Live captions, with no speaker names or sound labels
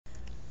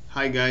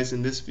Hi guys,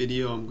 in this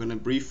video I'm going to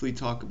briefly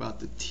talk about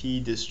the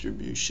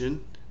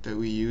t-distribution that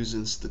we use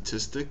in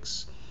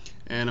statistics,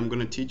 and I'm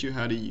going to teach you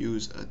how to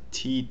use a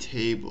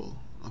t-table.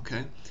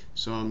 Okay,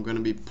 so I'm going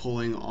to be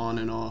pulling on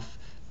and off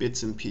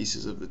bits and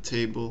pieces of the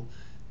table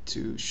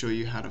to show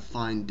you how to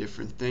find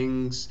different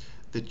things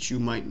that you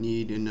might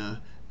need in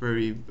a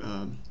very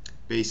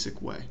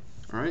basic way.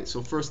 Alright,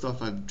 so first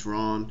off, I've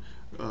drawn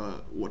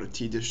what a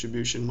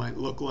t-distribution might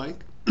look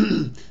like.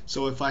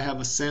 So if I have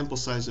a sample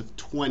size of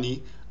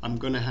 20, I'm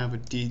going to have a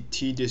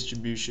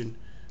t-distribution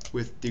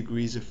with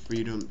degrees of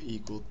freedom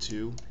equal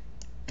to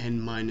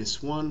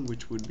n-1,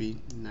 which would be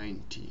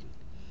 19.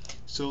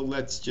 So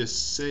let's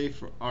just say,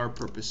 for our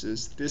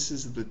purposes, this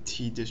is the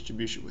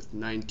t-distribution with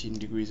 19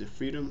 degrees of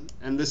freedom,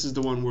 and this is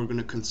the one we're going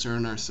to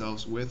concern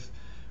ourselves with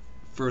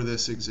for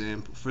this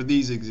example, for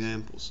these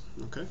examples.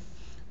 Okay.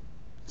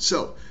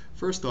 So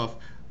first off,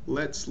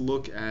 let's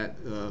look at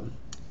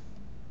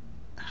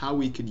how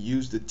we could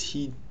use the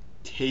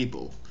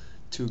t-table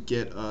to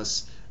get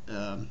us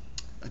a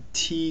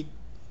t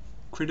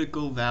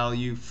critical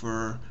value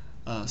for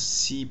a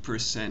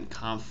C%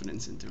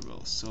 confidence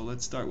interval. So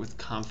let's start with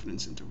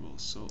confidence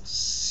intervals. So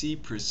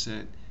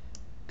C%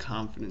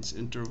 confidence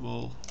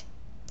interval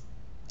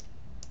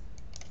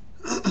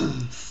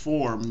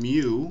for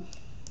mu.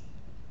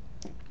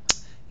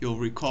 You'll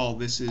recall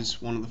this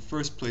is one of the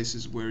first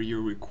places where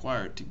you're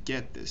required to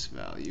get this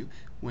value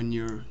when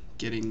you're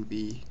getting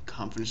the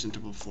confidence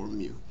interval for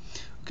mu.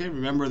 Okay,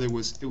 remember it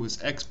was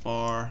x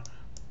bar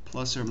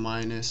plus or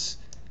minus,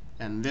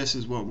 and this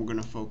is what we're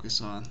going to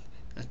focus on: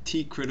 a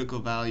t critical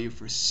value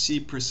for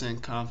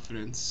C%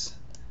 confidence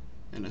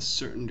and a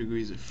certain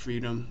degrees of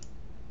freedom.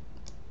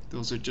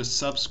 Those are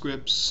just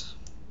subscripts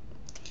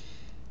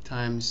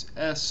times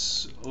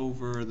s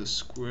over the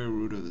square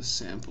root of the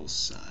sample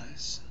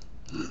size.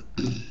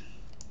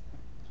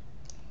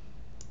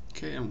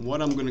 Okay, and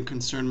what I'm going to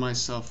concern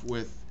myself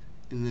with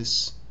in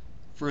this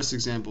first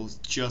example is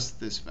just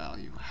this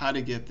value, how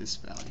to get this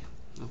value.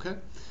 Okay,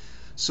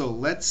 so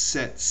let's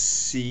set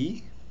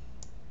C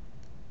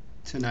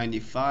to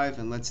 95,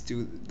 and let's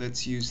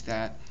use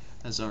that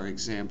as our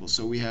example.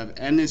 So we have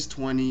n is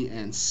 20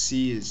 and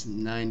C is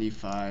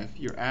 95.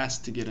 You're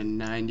asked to get a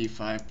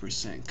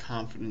 95%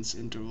 confidence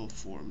interval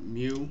for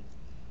mu.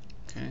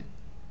 Okay.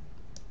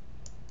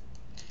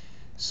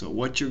 So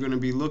what we're going to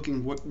be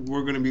looking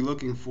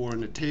for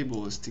in the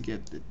table is to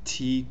get the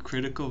t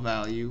critical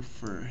value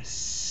for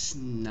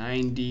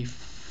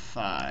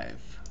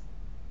 95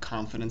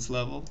 confidence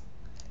level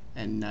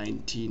and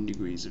 19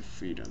 degrees of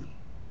freedom.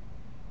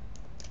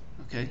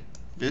 Okay,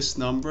 this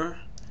number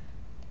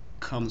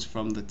comes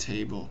from the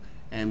table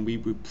and we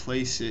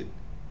replace it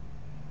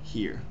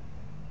here.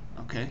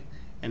 Okay,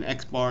 and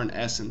x bar and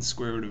s and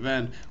square root of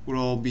n would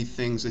all be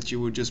things that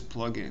you would just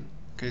plug in.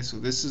 Okay, so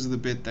this is the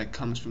bit that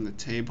comes from the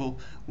table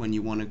when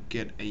you want to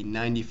get a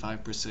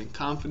 95%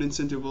 confidence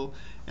interval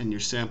and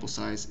your sample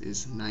size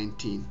is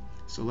 19.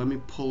 So let me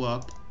pull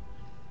up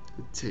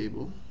the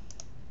table.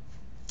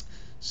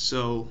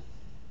 So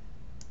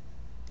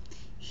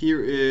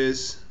here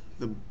is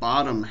the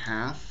bottom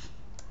half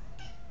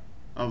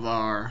of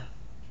our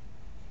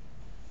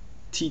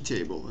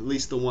t-table, at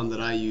least the one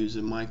that I use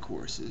in my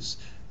courses.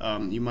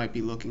 You might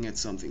be looking at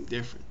something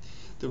different.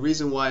 The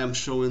reason why I'm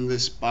showing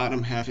this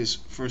bottom half is,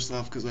 first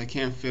off, because I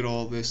can't fit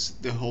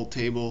the whole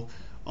table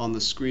on the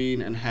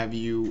screen and have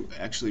you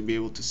actually be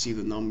able to see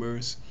the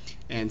numbers.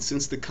 And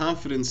since the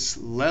confidence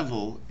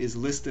level is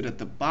listed at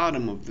the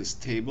bottom of this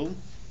table,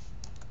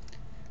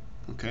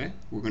 okay,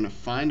 we're going to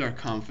find our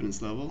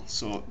confidence level.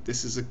 So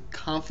this is a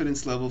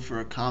confidence level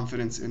for a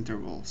confidence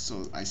interval.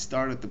 So I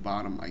start at the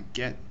bottom. I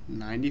get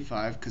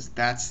 95 because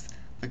that's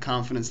the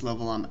confidence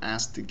level I'm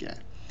asked to get.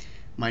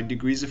 My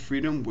degrees of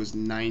freedom was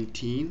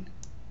 19.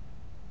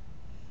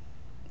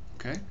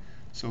 Okay,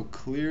 so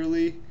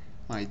clearly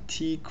my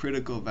t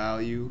critical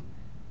value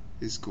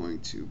is going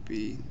to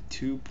be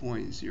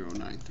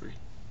 2.093.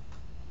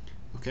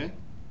 Okay,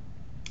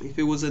 if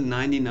it was a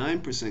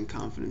 99%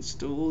 confidence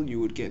interval, you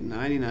would get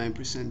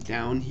 99%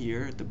 down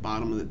here at the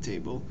bottom of the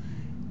table,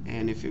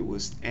 and if it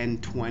was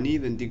n20,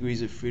 then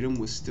degrees of freedom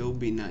would still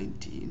be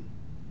 19.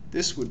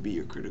 This would be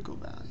your critical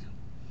value.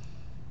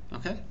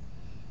 Okay,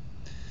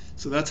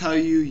 so that's how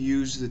you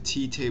use the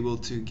t-table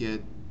to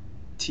get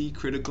t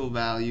critical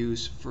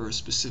values for a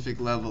specific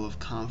level of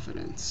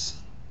confidence,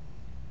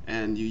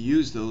 and you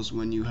use those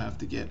when you have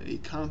to get a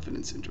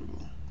confidence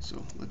interval.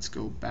 So let's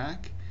go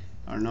back.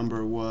 Our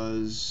number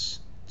was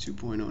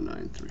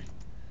 2.093.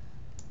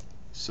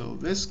 So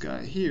this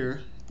guy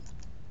here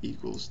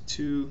equals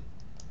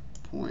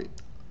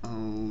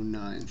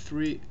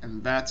 2.093,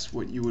 and that's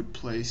what you would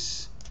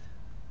place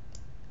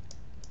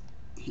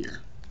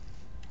here.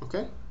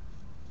 Okay,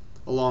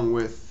 along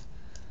with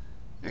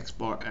x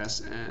bar s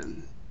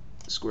and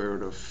square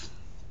root of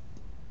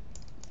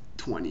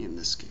 20 in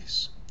this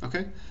case.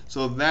 Okay,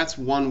 so that's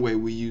one way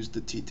we use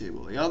the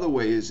t-table. The other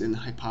way is in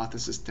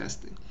hypothesis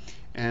testing.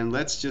 And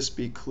let's just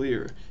be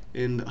clear,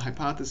 in the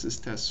hypothesis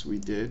tests we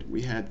did,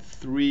 we had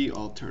three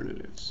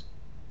alternatives.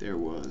 There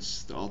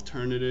was the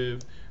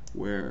alternative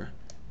where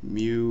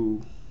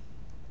mu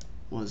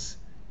was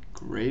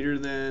greater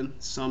than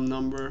some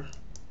number,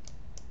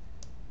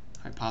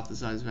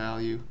 hypothesized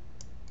value.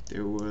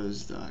 There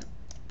was the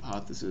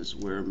hypothesis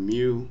where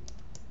mu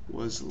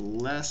was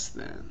less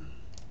than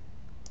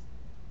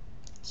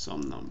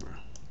some number,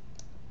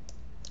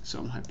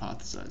 some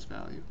hypothesized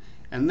value.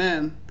 And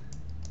then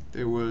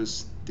there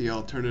was the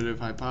alternative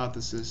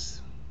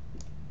hypothesis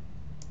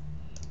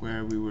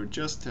where we were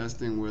just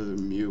testing whether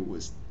mu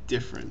was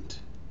different,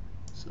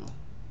 so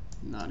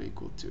not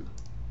equal to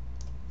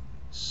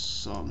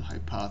some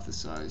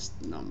hypothesized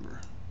number.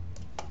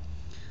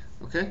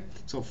 Okay,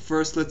 so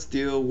first let's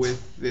deal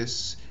with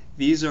this.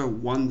 These are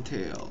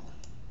one-tail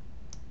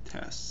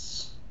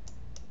tests,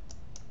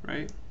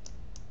 right?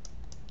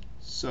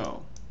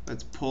 So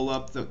let's pull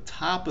up the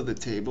top of the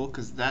table,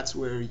 because that's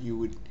where you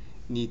would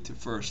need to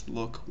first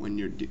look when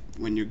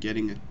you're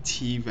getting a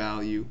t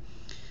value,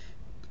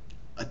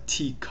 a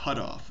t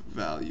cutoff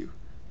value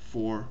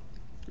for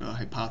a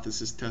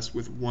hypothesis test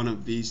with one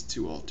of these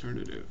two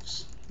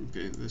alternatives.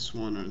 Okay, this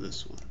one or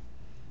this one.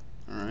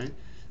 All right,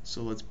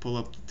 so let's pull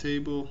up the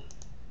table.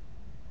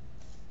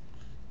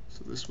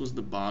 So this was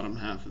the bottom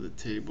half of the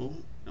table,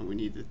 and we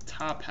need the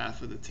top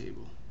half of the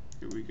table.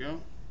 Here we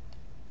go.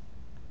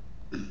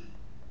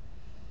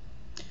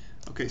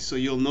 Okay, so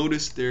you'll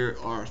notice there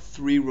are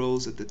 3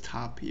 rows at the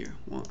top here.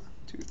 1,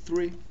 2,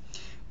 3.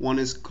 One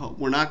is called,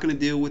 we're not going to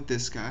deal with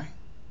this guy.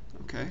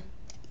 Okay,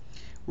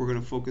 we're going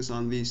to focus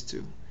on these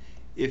 2.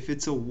 If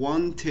it's a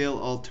one-tail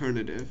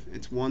alternative,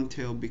 it's one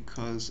tail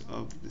because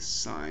of the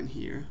sign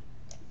here,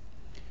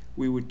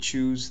 we would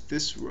choose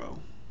this row,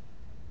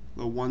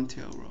 the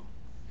one-tail row.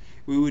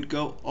 We would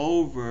go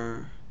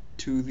over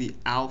to the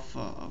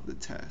alpha of the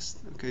test.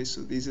 Okay,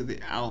 so these are the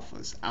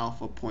alphas,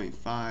 alpha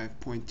 0.5,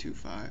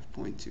 0.25,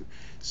 0.2.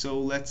 So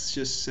let's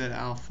just set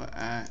alpha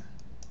at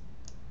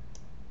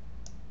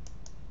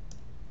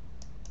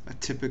a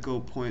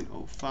typical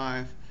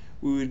 0.05.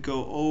 We would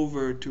go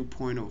over to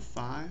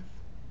 0.05.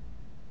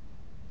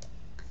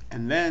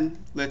 And then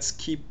let's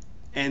keep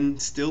n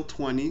still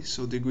 20,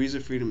 so degrees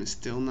of freedom is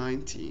still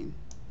 19.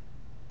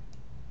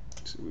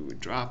 So we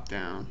would drop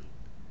down,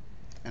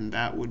 and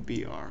that would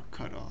be our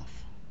cutoff.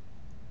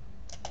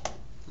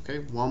 Okay,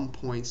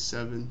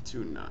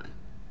 1.729.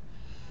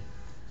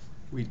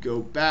 We'd go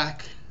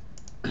back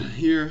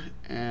here,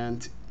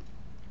 and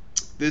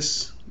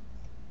this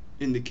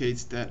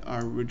indicates that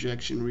our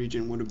rejection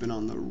region would have been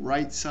on the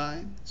right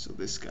side, so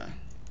this guy,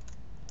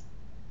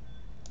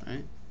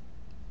 right?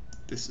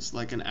 This is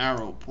like an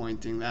arrow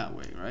pointing that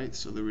way, right?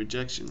 So the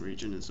rejection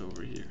region is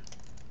over here,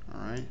 all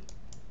right?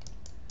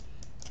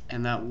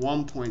 And that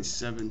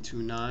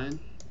 1.729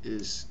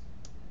 is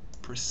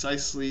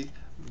precisely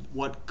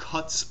what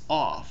cuts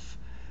off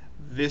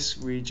this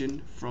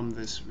region from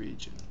this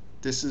region.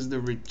 This is the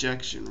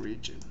rejection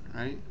region,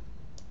 right?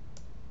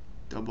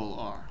 Double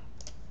R,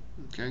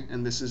 okay?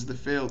 And this is the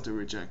fail to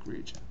reject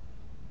region,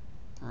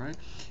 all right?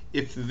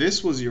 If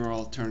this was your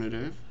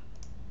alternative,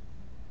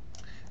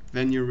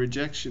 then your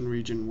rejection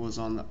region was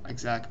on the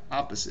exact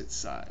opposite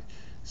side.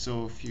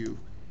 So if you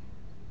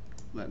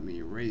let me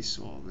erase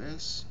all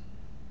this,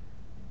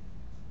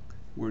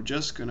 we're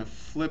just going to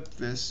flip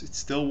this. It's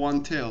still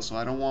one tail, so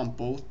I don't want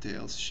both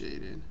tails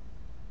shaded,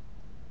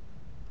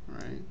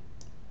 right?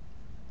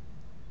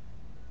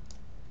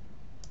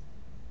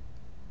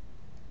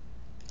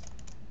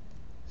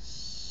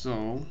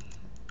 So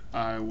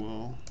I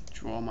will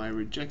draw my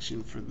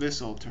rejection for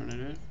this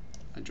alternative.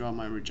 I draw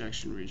my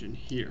rejection region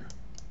here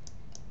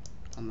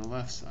on the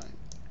left side.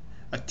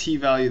 A t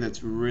value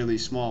that's really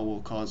small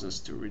will cause us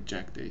to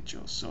reject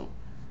HO. So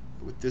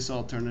with this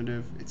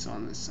alternative, it's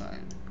on this side.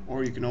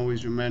 Or you can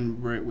always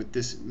remember it with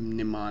this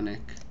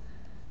mnemonic,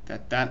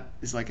 that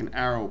is like an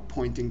arrow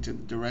pointing to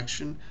the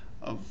direction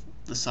of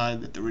the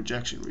side that the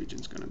rejection region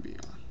is going to be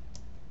on.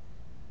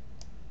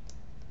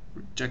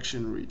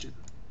 Rejection region.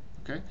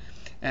 Okay?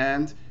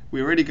 And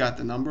we already got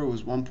the number, it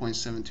was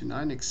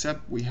 1.729,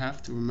 except we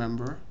have to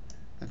remember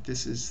that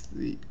this is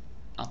the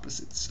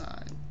opposite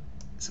side.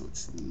 So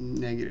it's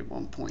negative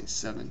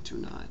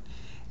 1.729.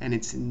 And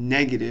it's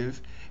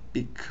negative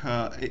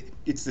because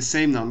it's the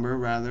same number,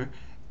 rather,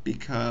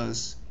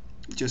 because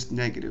just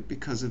negative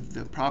because of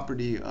the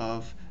property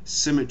of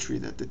symmetry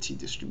that the t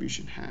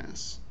distribution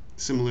has,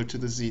 similar to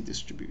the z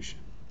distribution.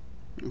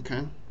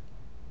 Okay?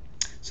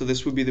 So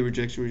this would be the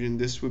rejection region,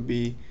 this would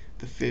be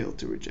the fail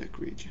to reject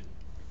region.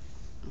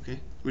 Okay?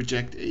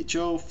 Reject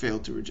HO, fail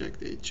to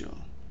reject HO.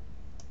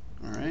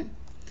 Alright?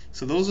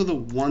 So those are the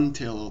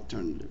one-tail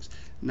alternatives.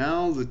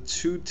 Now the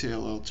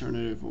two-tail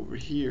alternative over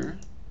here.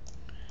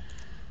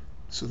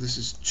 So this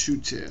is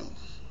two-tail.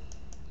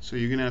 So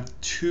you're going to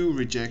have 2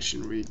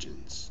 rejection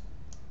regions.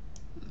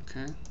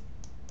 Okay?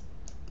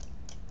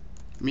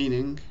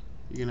 Meaning,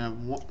 you're going to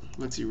have one.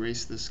 Let's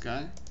erase this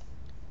guy.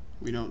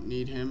 We don't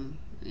need him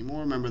anymore.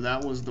 Remember,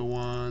 that was the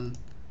one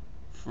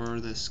for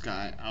this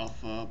guy,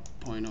 alpha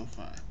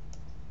 0.05.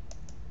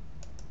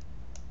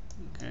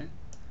 Okay?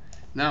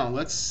 Now,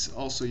 let's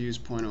also use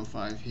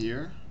 0.05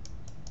 here.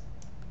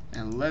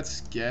 And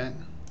let's get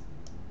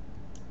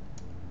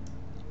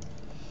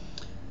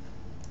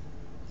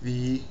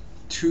the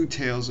two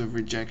tails of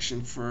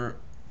rejection for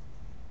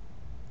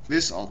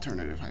this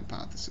alternative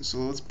hypothesis. So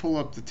let's pull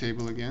up the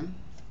table again.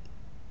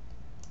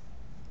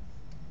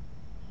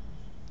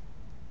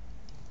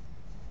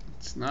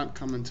 It's not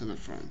coming to the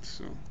front,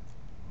 so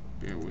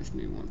bear with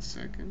me 1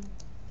 second.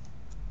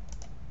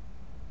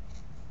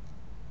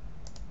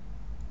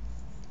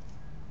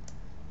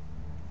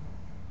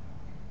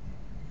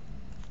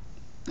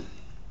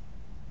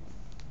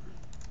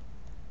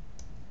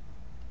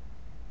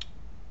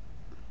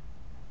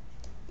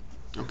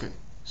 Okay,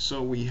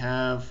 so we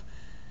have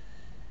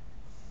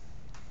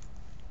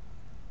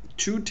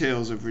two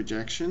tails of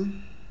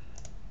rejection.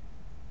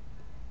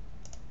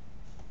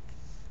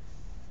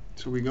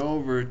 So we go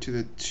over to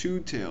the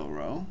two tail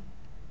row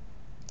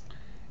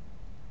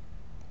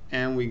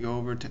and we go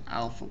over to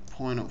alpha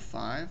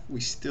 0.05.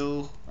 We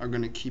still are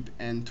going to keep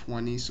n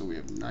 20, so we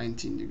have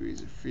 19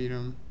 degrees of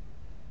freedom.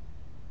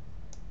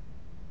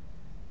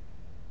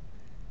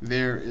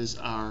 There is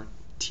our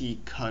t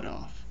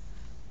cutoff.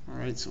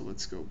 Alright, so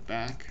let's go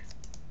back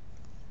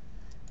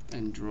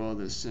and draw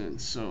this in.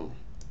 So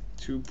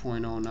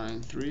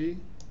 2.093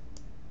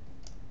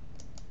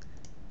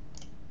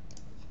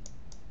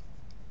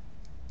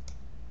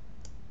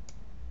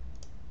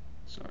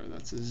 sorry,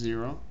 that's a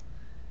 0.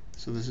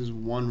 So this is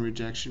one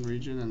rejection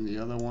region and the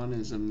other one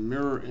is a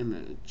mirror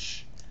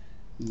image,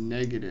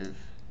 negative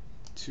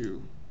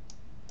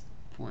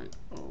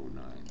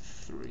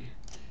 2.093.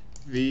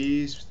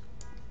 These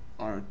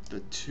are the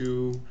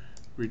two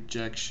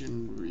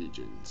rejection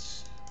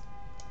regions.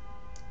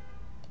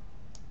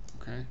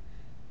 Okay.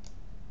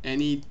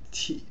 Any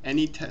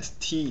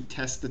test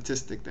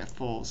statistic that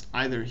falls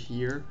either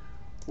here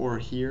or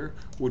here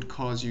would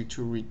cause you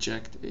to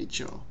reject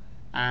HO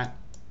at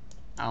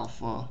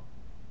alpha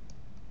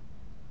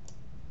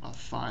of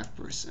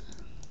 5%.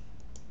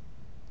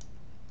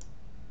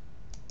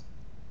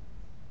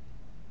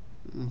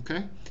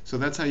 Okay, so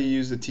that's how you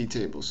use the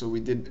t-table. So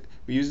we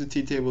used the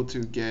t-table to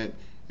get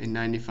a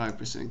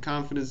 95%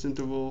 confidence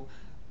interval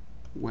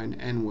when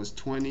n was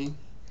 20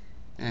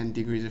 and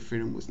degrees of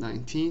freedom was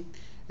 19,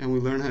 and we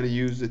learned how to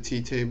use the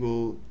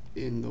t-table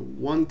in the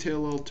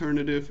one-tail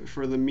alternative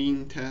for the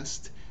mean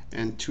test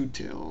and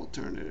two-tail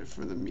alternative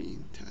for the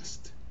mean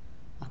test.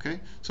 Okay,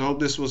 so I hope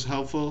this was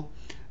helpful.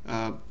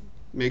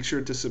 Make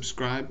sure to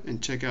subscribe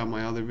and check out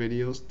my other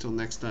videos. Till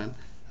next time,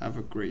 have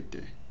a great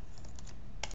day.